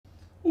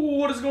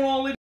What is going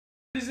on,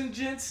 ladies and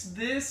gents?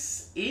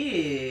 This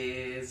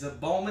is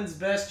Bowman's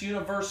Best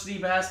University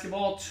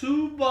Basketball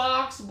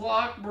 2-box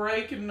block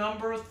break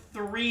number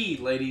 3,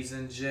 ladies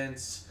and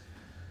gents.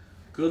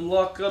 Good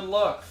luck, good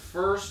luck.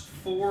 First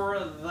for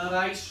the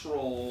dice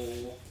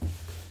roll.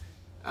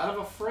 Out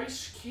of a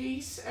fresh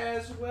case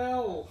as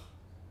well.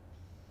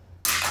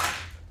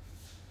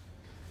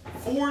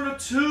 4 and a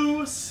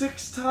 2,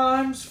 6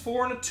 times.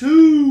 4 and a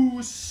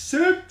 2,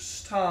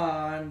 6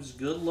 times.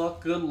 Good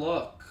luck, good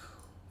luck.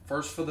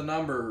 First for the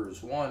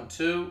numbers. 1,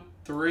 2,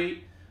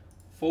 3,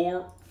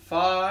 4,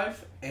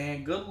 5.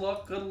 And good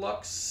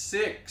luck,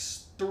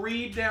 6.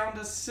 3 down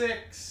to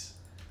 6.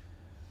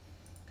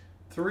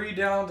 3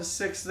 down to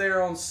 6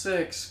 there on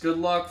 6. Good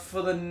luck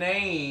for the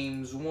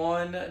names.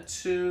 1,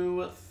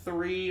 2,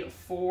 3,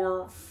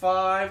 4,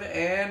 5.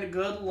 And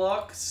good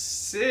luck,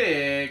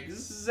 6.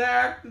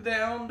 Zach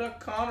down to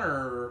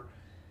Connor.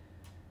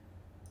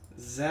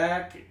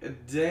 Zach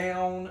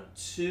down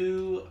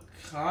to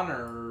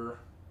Connor.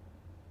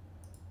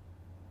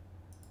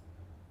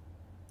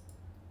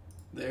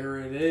 There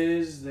it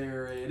is.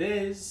 There it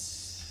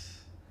is.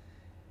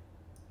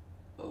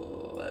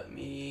 Let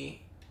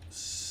me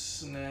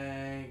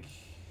snag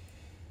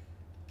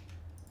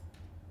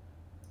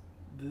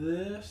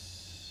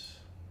this.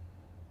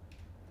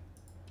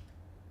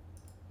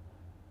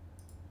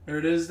 There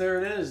it is.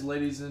 There it is,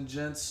 ladies and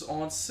gents.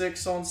 On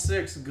 6 on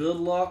 6. Good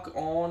luck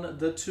on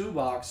the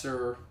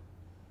 2-boxer.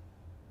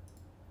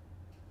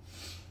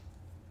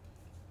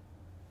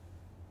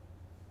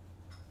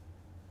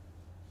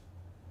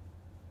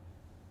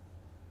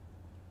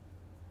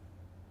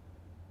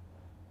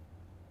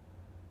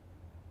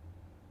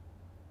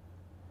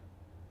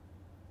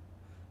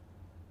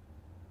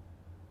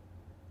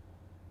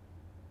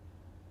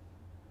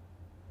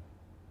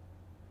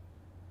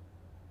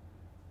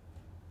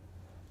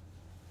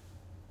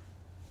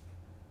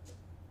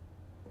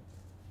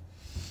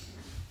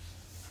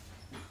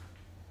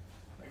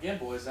 Again,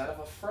 boys, out of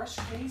a fresh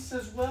case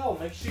as well.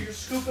 Make sure you're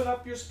scooping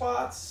up your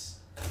spots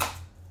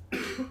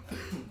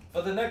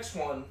for the next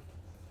one.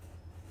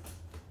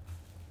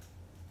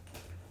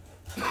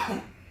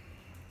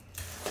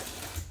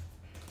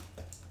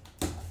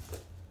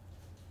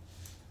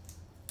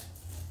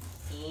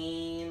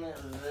 In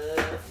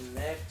the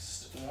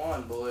next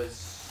one,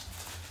 boys.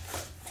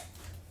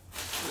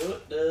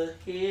 What the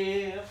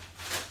hell?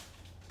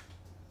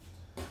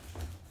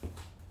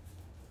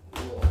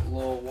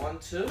 Little 1,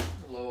 2,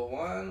 little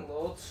 1,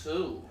 little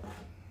 2.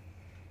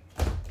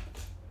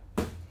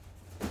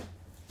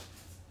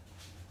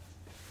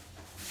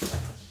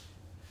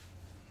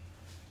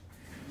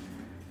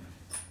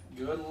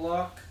 Good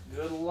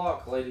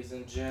luck, ladies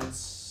and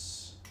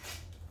gents.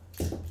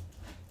 There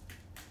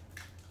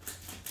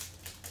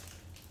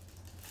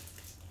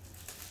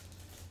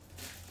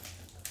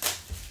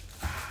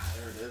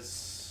it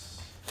is.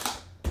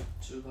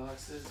 2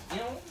 boxes.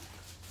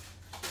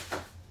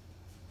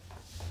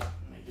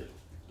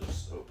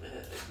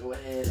 Go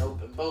ahead and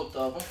open both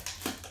of them.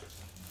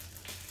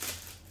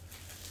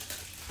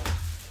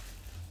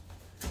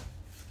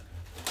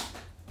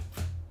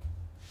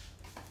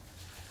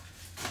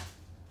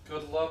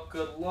 Good luck,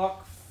 good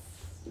luck.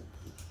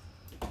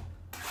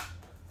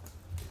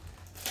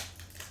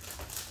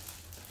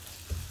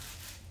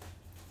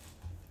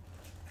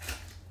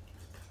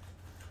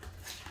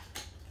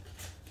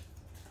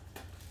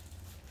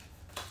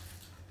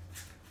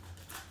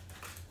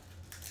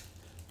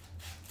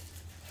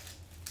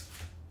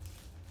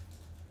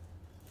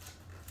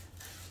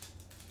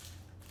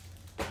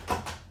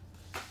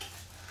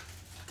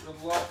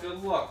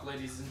 Good luck,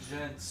 ladies and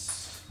gents.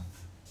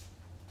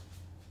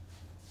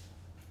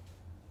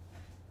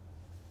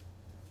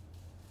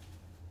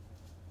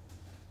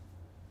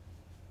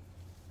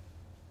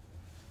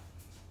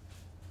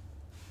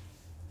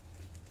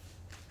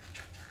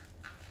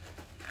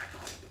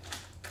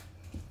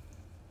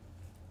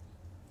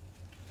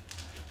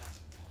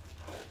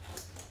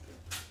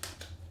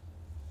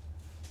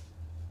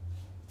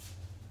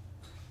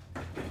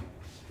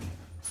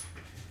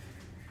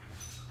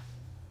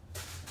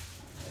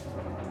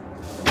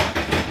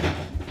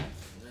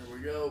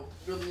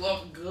 Good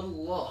luck, good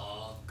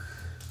luck.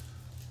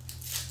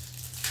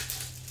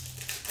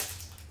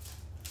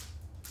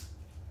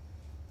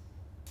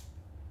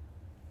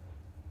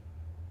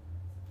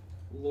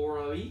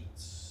 Laura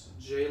Eats,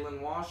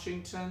 Jalen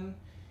Washington,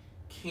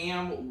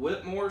 Cam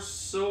Whitmore,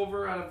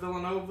 silver out of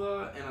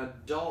Villanova, and a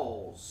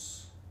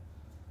Dolls.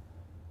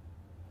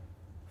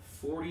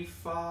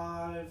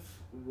 45,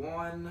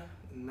 1,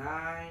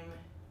 9,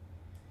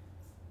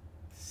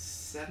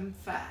 7,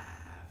 5.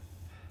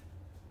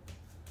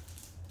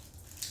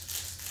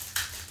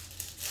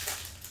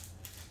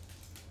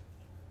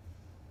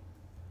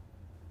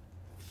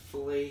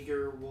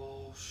 Flager,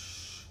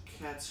 Walsh,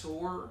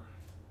 Katzor.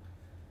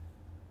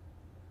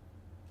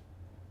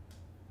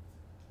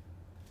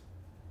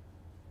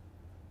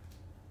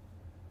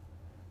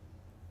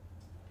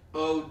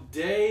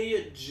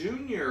 O'Day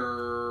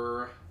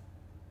Jr.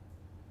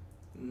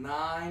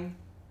 9.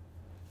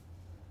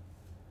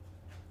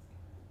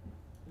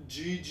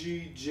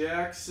 G.G.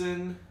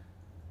 Jackson,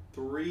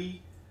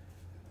 3.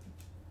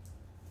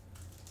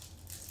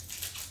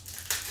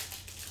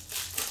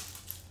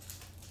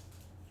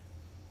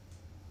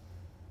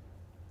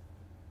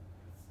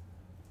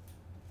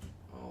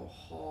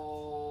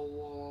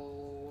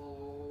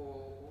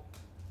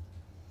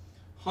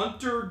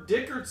 Hunter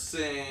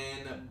Dickerson,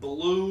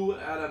 blue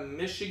out of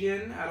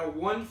Michigan, out of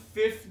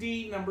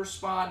 150, number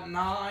spot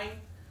 9.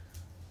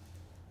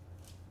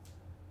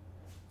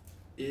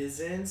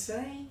 Is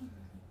insane.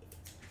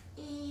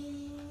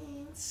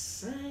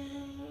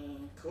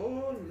 Insane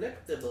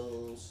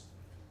collectibles.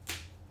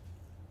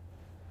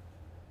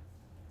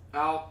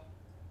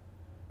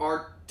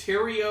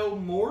 Arterio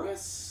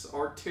Morris,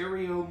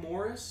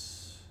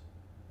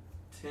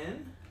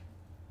 10.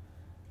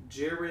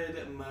 Jared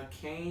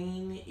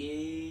McCain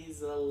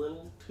is a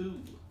little too.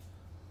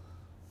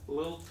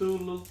 Little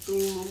too.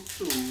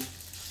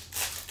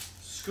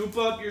 Scoop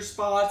up your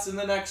spots in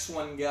the next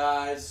one,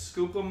 guys.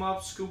 Scoop them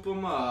up, scoop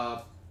them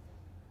up.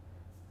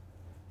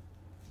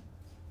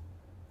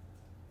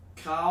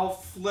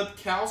 Kyle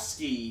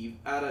Flipkowski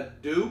out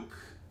of Duke.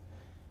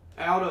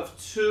 Out of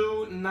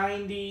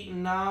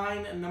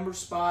 299, number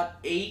spot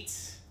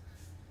 8.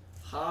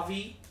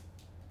 Javi.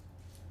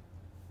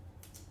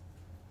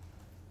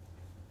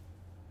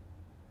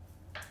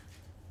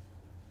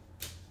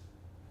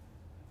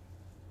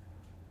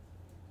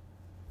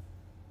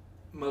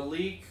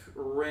 Malik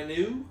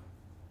Renew,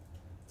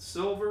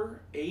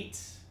 silver, 8.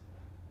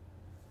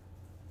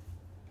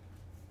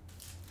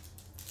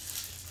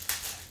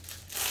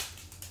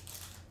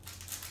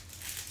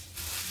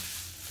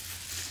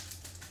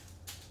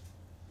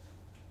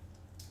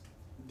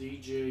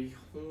 DJ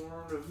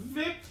Horn,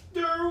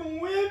 Victor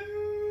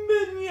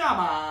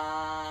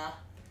Wembanyama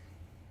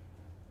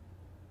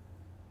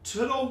to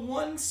the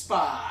 1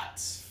 spot,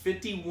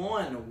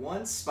 51,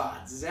 1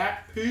 spot,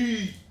 Zach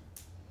P.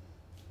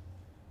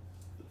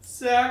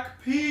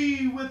 Zach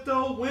P with the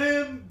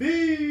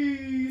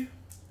Wemby.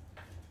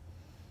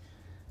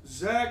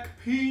 Zach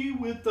P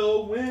with the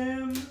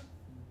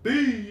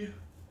Wemby.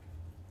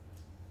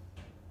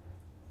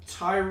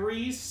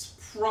 Tyrese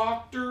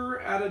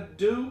Proctor out of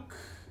Duke,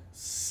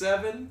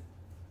 7.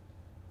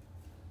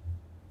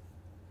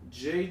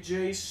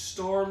 JJ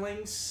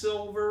Starling,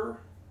 silver,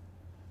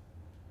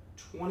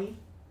 20.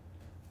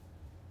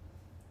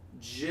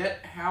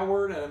 Jet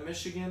Howard out of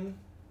Michigan,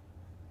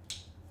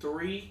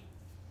 3.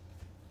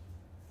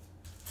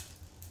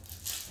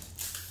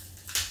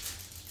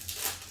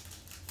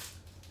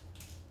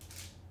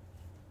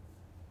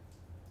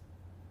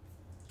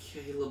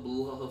 Caleb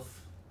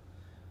Love.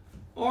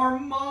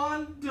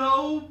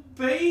 Armando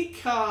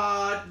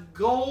Bacot,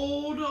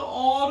 gold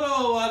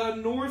auto out of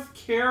North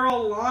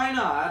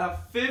Carolina, out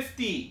of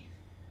 50.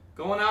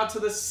 Going out to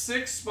the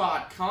 6th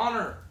spot,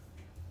 Connor.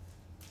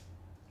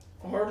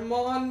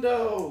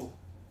 Armando.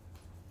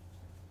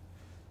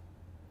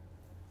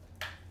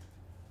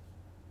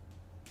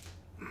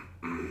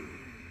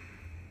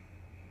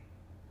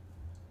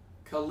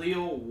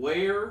 Khalil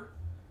Ware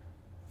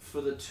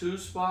for the 2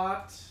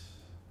 spot.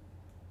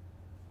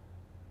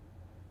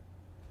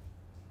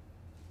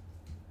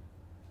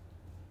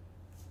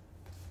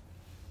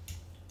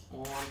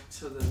 On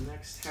to the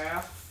next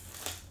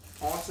half.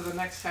 On to the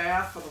next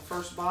half of the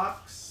first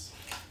box.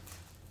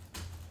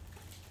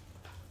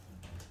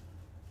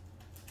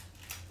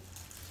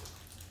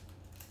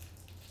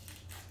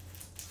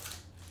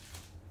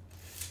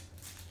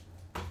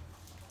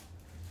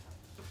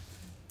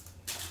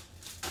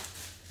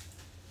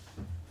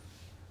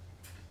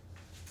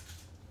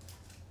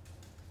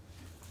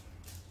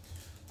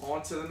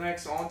 On to the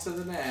next, on to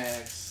the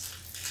next.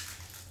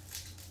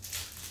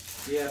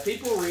 Yeah,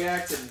 people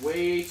reacted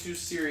way too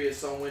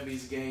serious on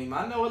Wemby's game.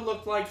 I know it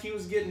looked like he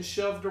was getting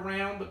shoved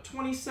around, but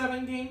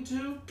 27 game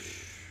 2?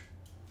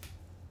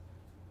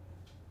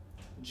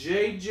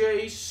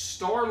 JJ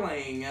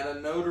Starling out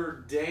of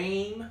Notre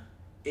Dame,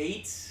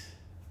 8.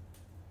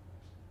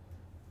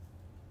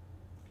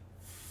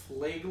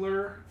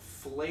 Flagler,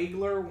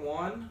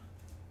 1.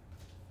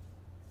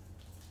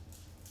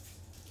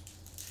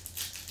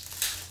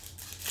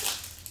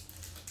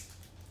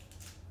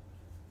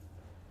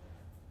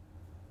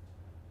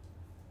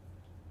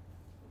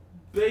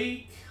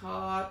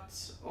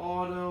 Bacot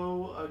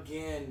auto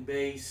again,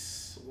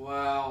 base.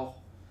 Wow.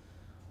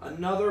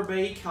 Another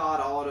Bacot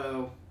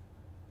auto.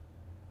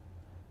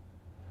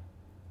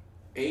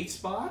 8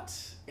 spot?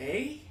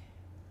 A,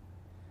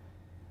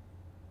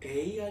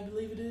 I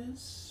believe it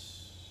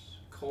is.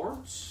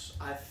 Cards,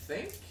 I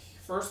think.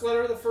 First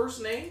letter of the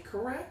first name,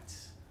 correct?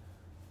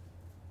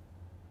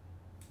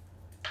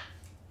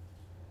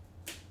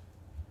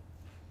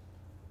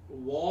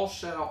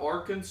 Walsh out of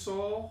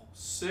Arkansas,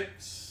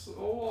 6.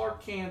 Oh,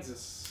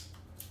 Arkansas.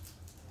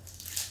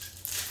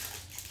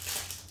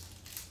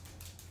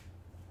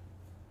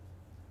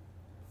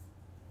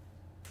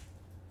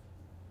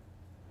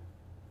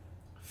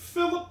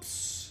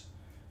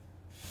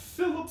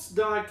 Phillips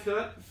die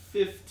cut,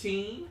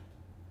 15.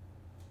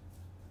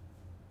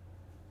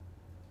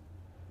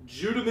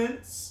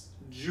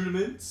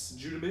 Judaments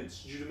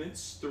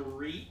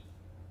 3.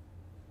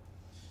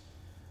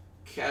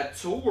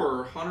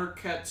 Couture, Hunter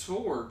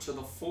Couture to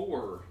the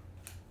 4.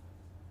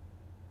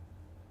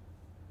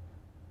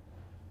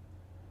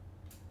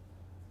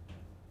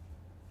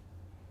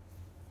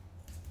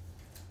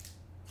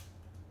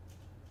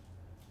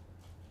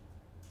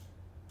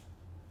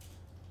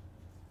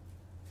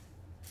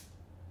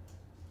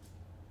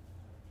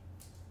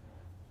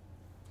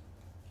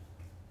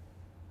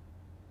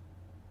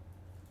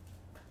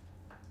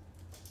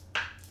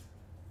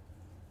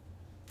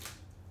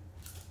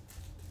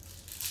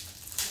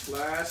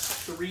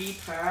 Last 3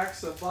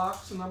 packs of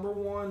box number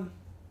 1.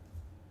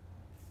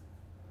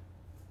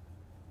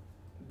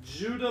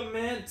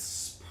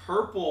 Judaments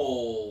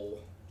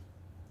purple.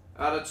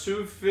 Out of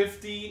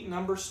 250,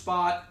 number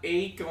spot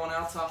 8 going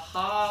out to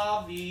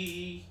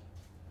Javi.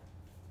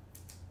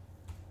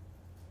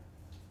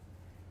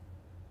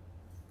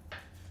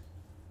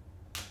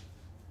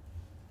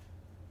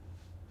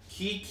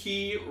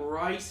 Kiki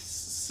Rice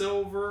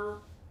silver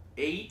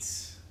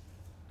 8.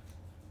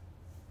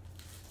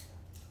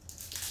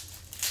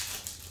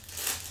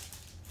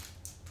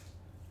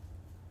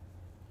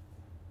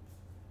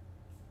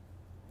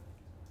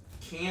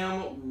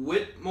 Cam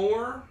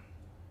Whitmore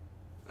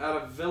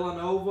out of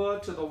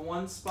Villanova to the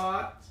 1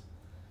 spot.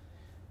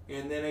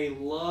 And then a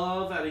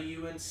Love out of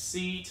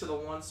UNC to the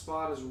 1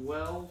 spot as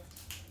well.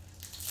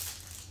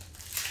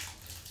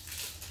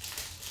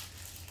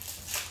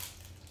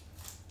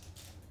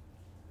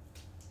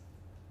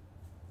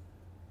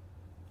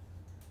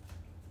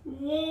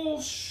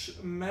 Walsh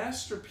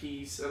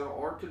Masterpiece out of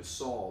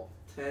Arkansas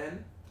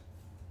 10.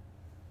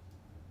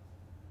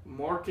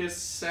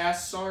 Marcus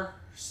Sassar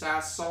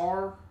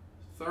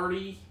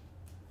 30.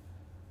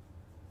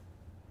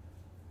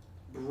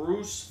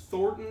 Bruce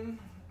Thornton,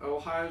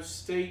 Ohio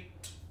State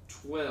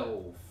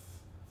 12.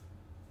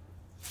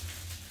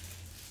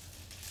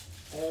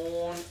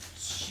 On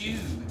to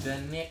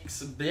the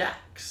next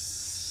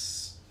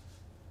box.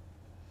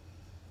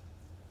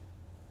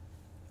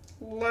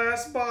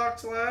 Last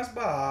box.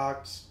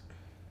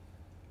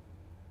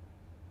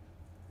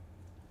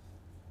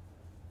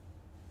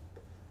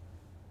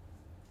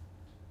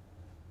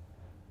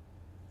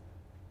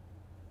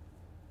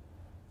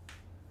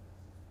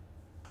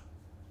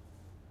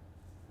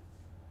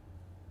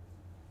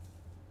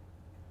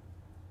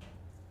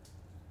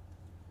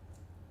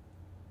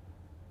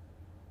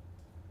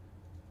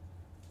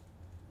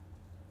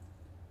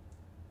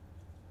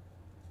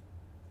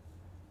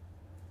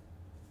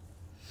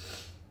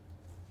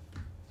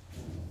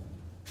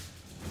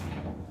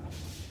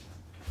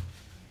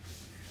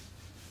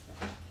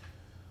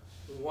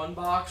 One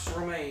box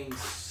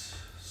remains.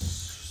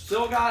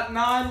 Still got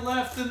 9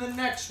 left in the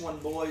next one,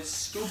 boys.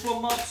 Scoop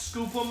them up,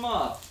 scoop them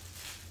up.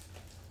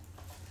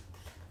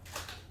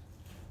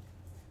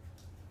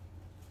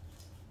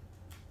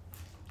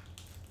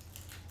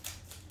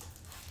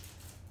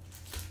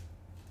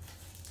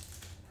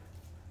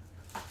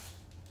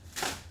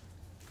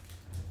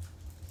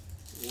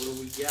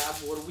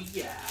 What do we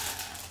got?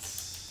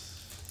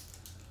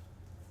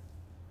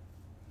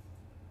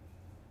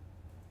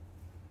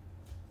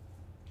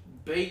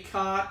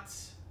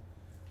 Baycott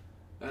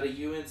out of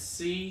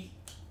UNC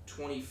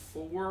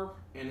 24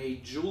 and a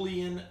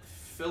Julian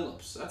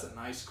Phillips. That's a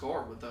nice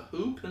card with the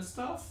hoop and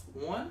stuff.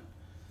 1.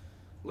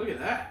 Look at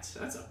that.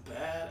 That's a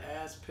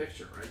badass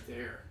picture right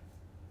there.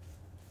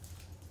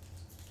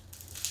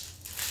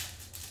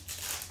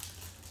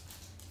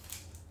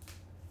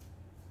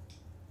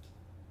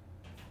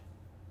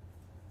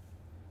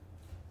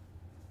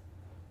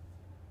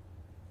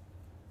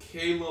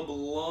 Caleb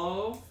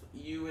Love,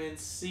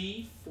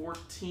 UNC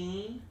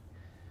 14,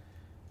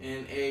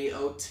 and a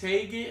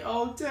Otega,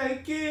 oh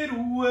take it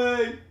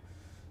away,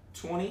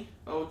 20,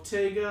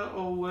 Otega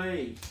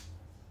away.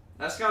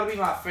 That's got to be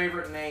my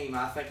favorite name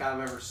I think I've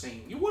ever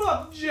seen. You what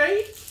up,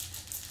 Jake?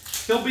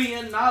 He'll be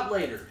in not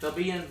later. He'll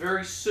be in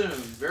very soon,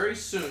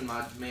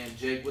 my man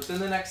Jake.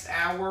 Within the next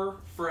hour,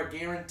 for a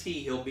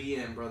guarantee, he'll be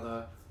in,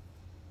 brother.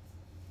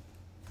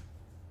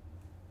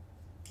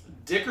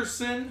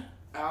 Dickerson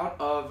out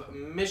of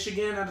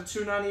Michigan out of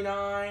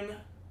 299.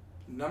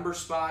 Number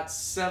spot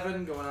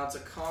 7 going out to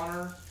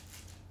Connor.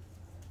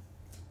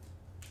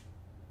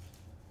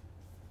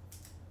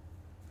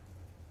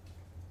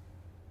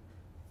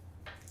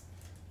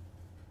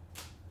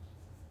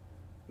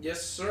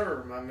 Yes,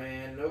 sir, my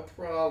man. No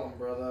problem,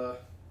 brother.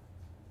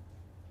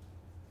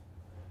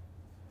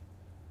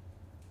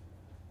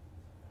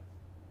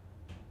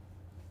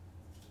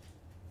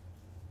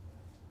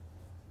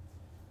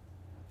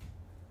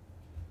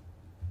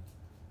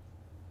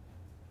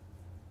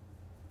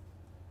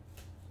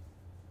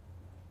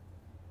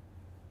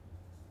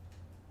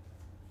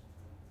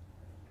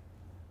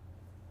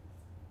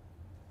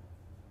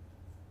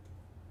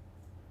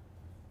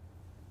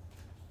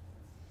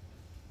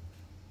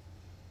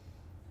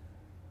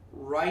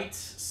 Right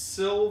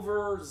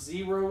silver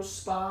 0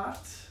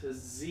 spot.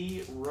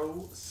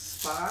 0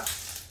 spot.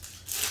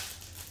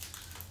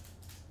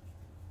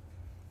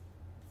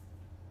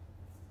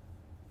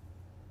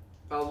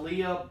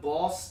 Aaliyah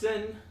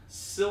Boston,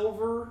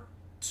 silver,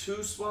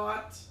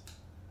 2-spot.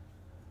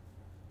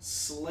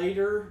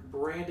 Slater,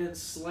 Brandon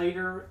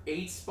Slater,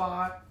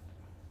 8-spot.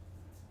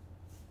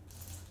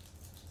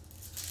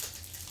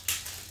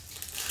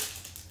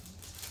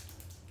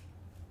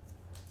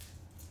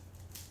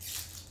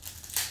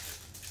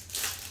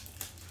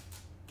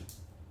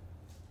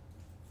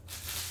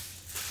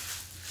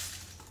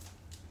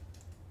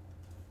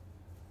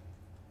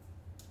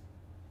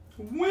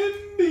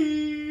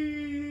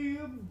 Wimby,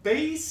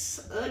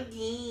 base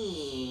again.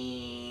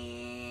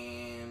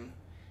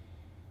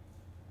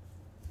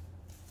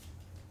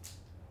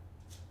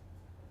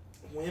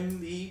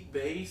 Wimby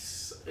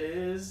base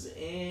is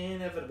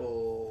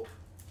inevitable.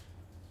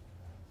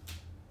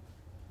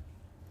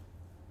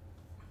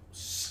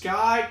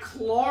 Sky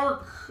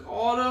Clark,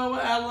 auto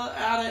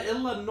out of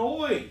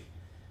Illinois.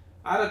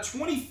 Out of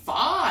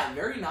 25,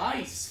 very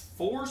nice.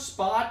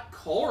 4-spot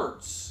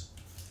cards.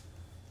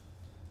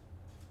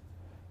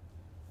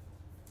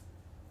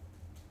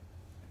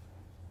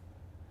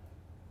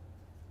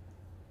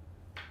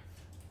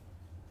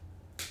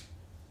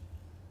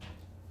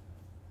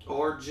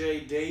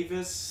 RJ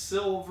Davis,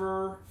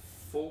 silver,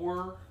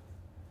 4.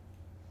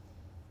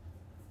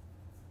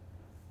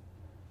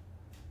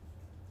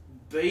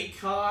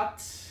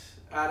 Baycott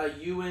out of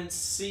UNC.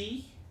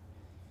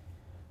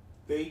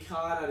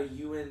 Baycott out of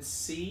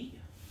UNC,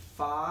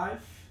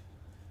 5.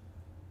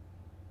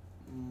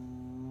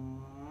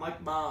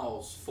 Mike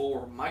Miles,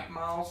 4. Mike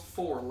Miles,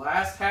 4.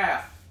 Last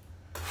half.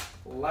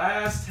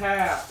 Last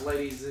half,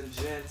 ladies and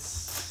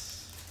gents.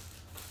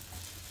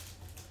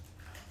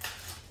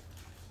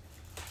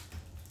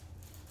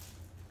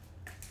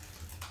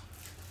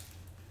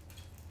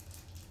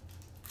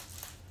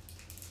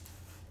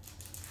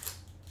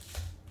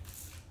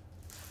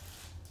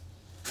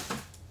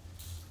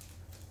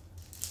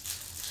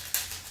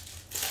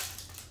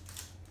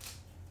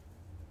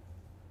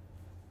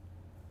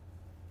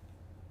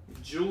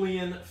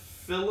 Julian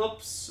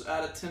Phillips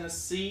out of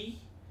Tennessee,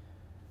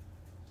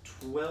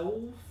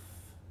 12.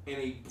 And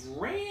a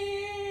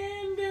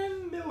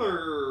Brandon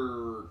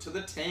Miller to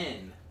the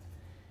 10.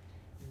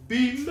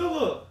 B.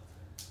 Miller.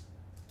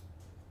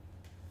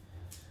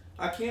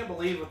 I can't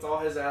believe with all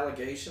his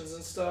allegations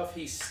and stuff,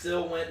 he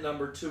still went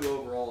number 2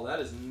 overall. That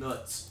is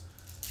nuts.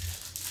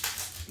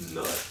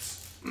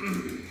 Nuts.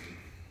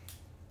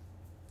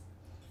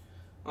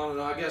 I don't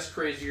know, I guess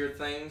crazier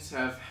things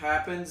have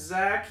happened.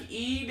 Zach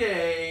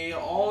Edey,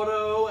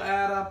 auto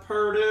out of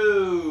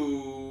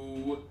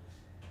Purdue.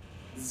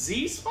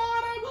 Z-spot,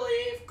 I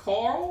believe.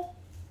 Carl.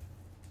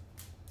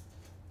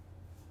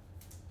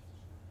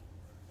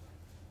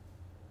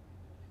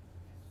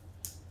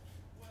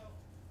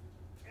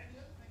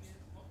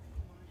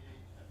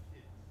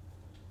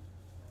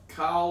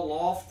 Kyle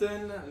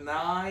Lofton,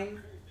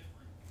 9.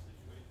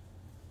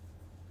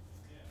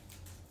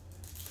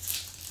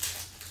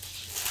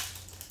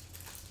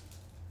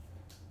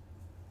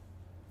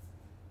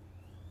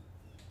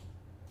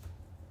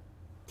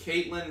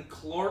 Caitlin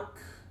Clark,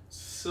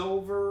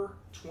 silver,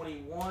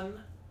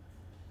 21.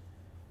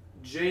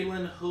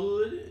 Jalen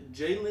Hood,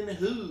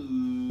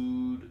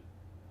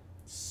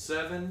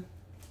 7.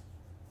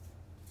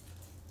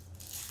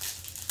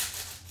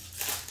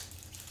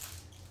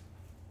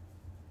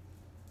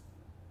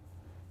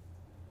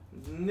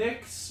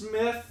 Nick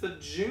Smith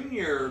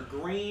Jr.,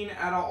 green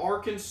out of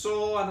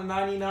Arkansas, out of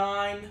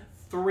 99,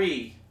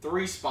 3.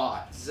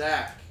 3-spot,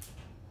 Zach.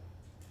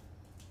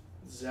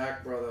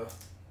 Zach, brother.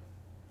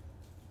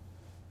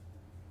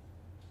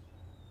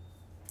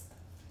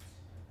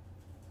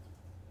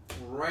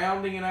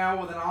 Rounding it out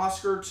with an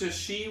Oscar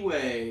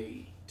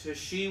Tshiebwe.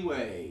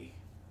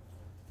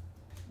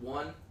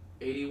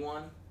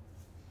 181.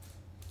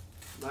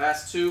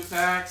 Last 2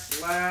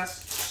 packs.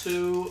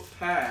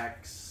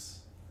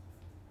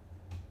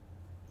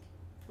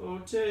 Oh,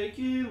 take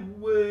it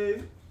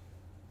away.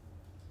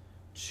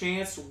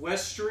 Chance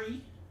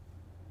Westry,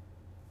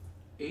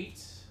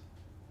 8.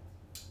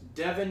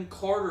 Devin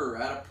Carter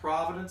out of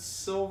Providence,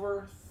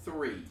 silver,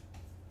 3.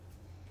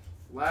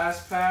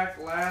 Last pack,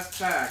 and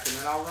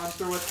then I'll run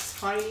through a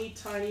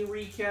tiny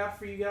recap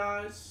for you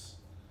guys.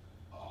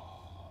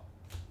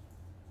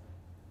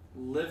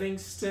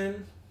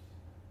 Livingston,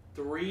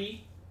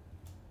 3.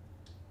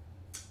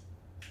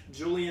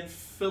 Julian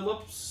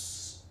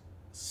Phillips,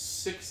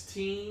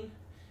 16.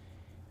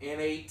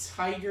 And a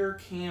Tiger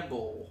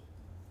Campbell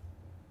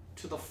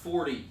to the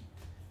 40.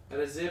 That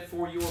is it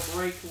for your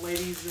break,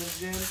 ladies and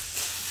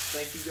gents.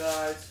 Thank you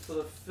guys for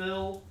the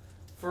fill.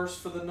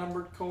 First for the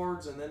numbered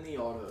cards and then the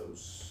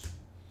autos.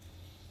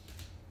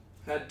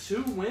 Had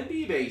 2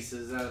 Wimby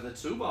bases out of the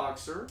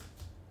 2-boxer.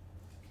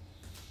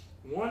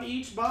 1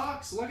 each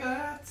box. Look at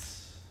that.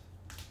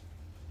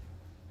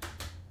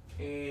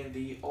 And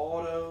the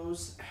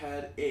autos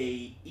had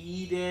a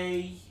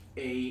Edey,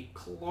 a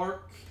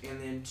Clark,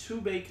 and then 2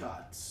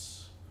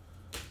 Baycotts.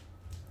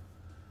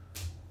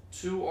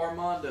 2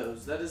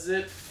 Armandos. That is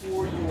it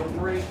for your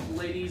break,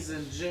 ladies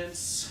and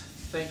gents.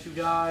 Thank you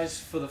guys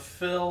for the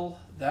fill.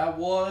 That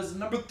was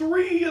number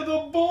 3 of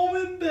the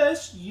Bowman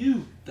Best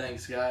U.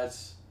 Thanks,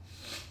 guys.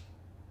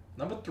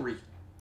 Number 3.